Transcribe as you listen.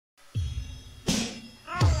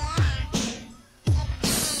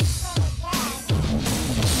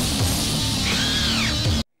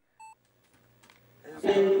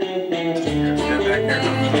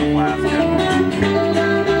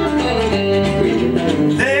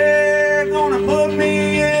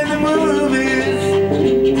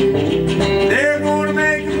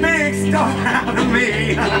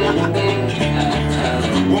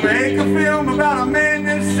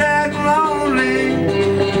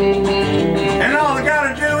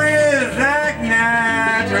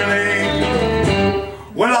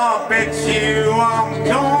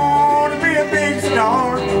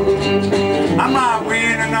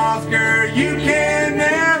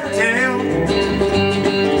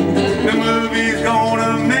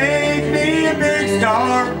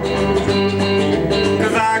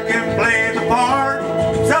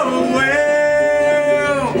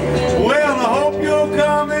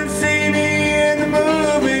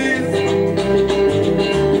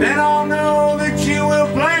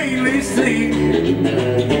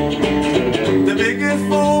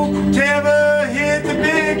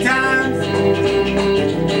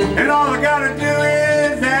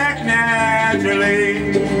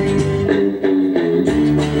naturally.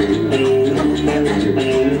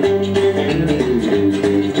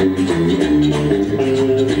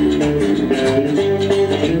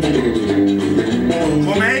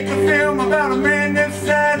 We'll make a film about a man that's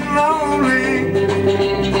sad and lonely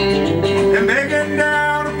and begging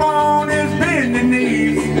down upon his bending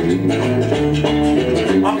knees.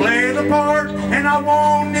 I'll play the part and I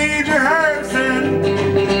won't need rehearsing,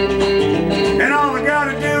 and all I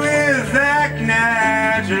gotta do is act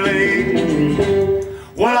naturally.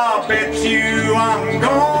 Well, I'll bet you I'm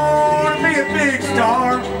gonna be a big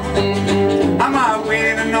star. I might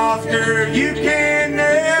win an Oscar, you can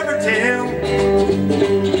never tell.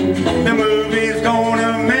 The movie's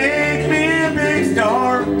gonna make me a big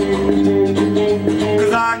star,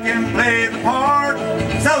 'cause I can play the part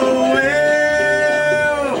so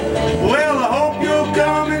well. Well, I hope you'll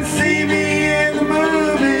come and see me in the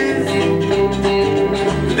movies.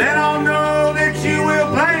 Then I'll know that you will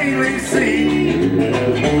plainly see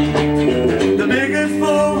the biggest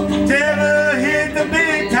fool to ever hit the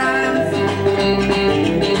big times,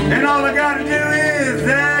 and all I gotta do is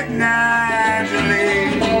act naturally.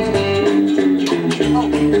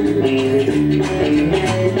 Oh.